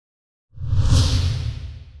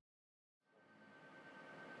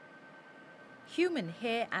Human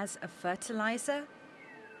hair as a fertilizer?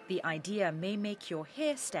 The idea may make your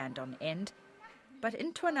hair stand on end, but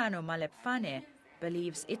Ntwanano Malepfane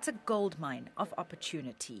believes it's a goldmine of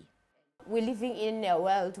opportunity. We're living in a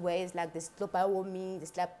world where it's like this global warming,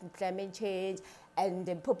 this climate change, and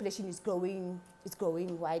the population is growing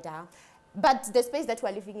wider. But the space that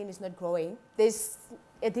we're living in is not growing. There's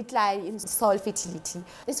a decline in soil fertility.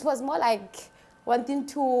 This was more like wanting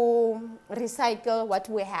to recycle what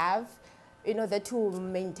we have in order to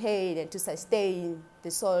maintain and to sustain the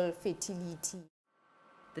soil fertility.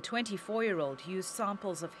 The 24-year-old used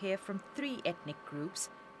samples of hair from 3 ethnic groups: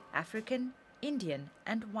 African, Indian,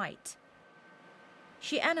 and white.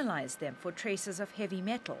 She analyzed them for traces of heavy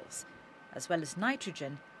metals, as well as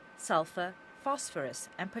nitrogen, sulfur, phosphorus,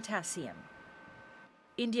 and potassium.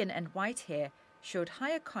 Indian and white hair showed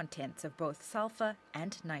higher contents of both sulfur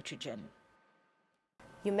and nitrogen.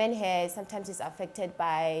 Human hair sometimes is affected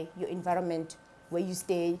by your environment, where you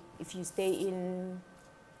stay. If you stay in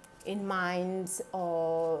mines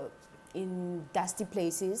or in dusty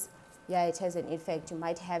places, yeah, it has an effect. You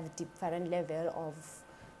might have different level of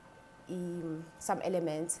some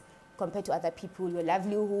elements compared to other people. Your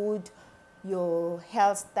livelihood, your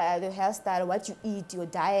health style, what you eat, your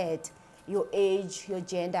diet, your age, your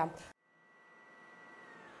gender.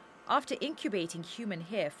 After incubating human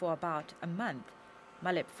hair for about a month,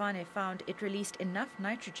 Malepfane found it released enough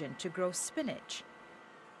nitrogen to grow spinach.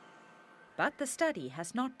 But the study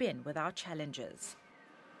has not been without challenges.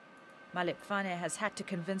 Malepfane has had to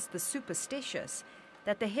convince the superstitious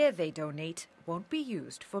that the hair they donate won't be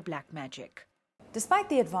used for black magic. Despite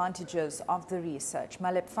the advantages of the research,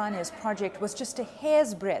 Malepfane's project was just a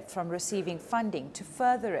hair's breadth from receiving funding to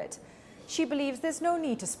further it. She believes there's no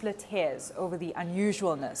need to split hairs over the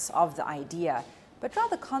unusualness of the idea, but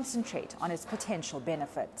rather concentrate on its potential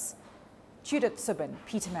benefits. Judith Subin,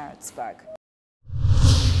 Pietermaritzburg.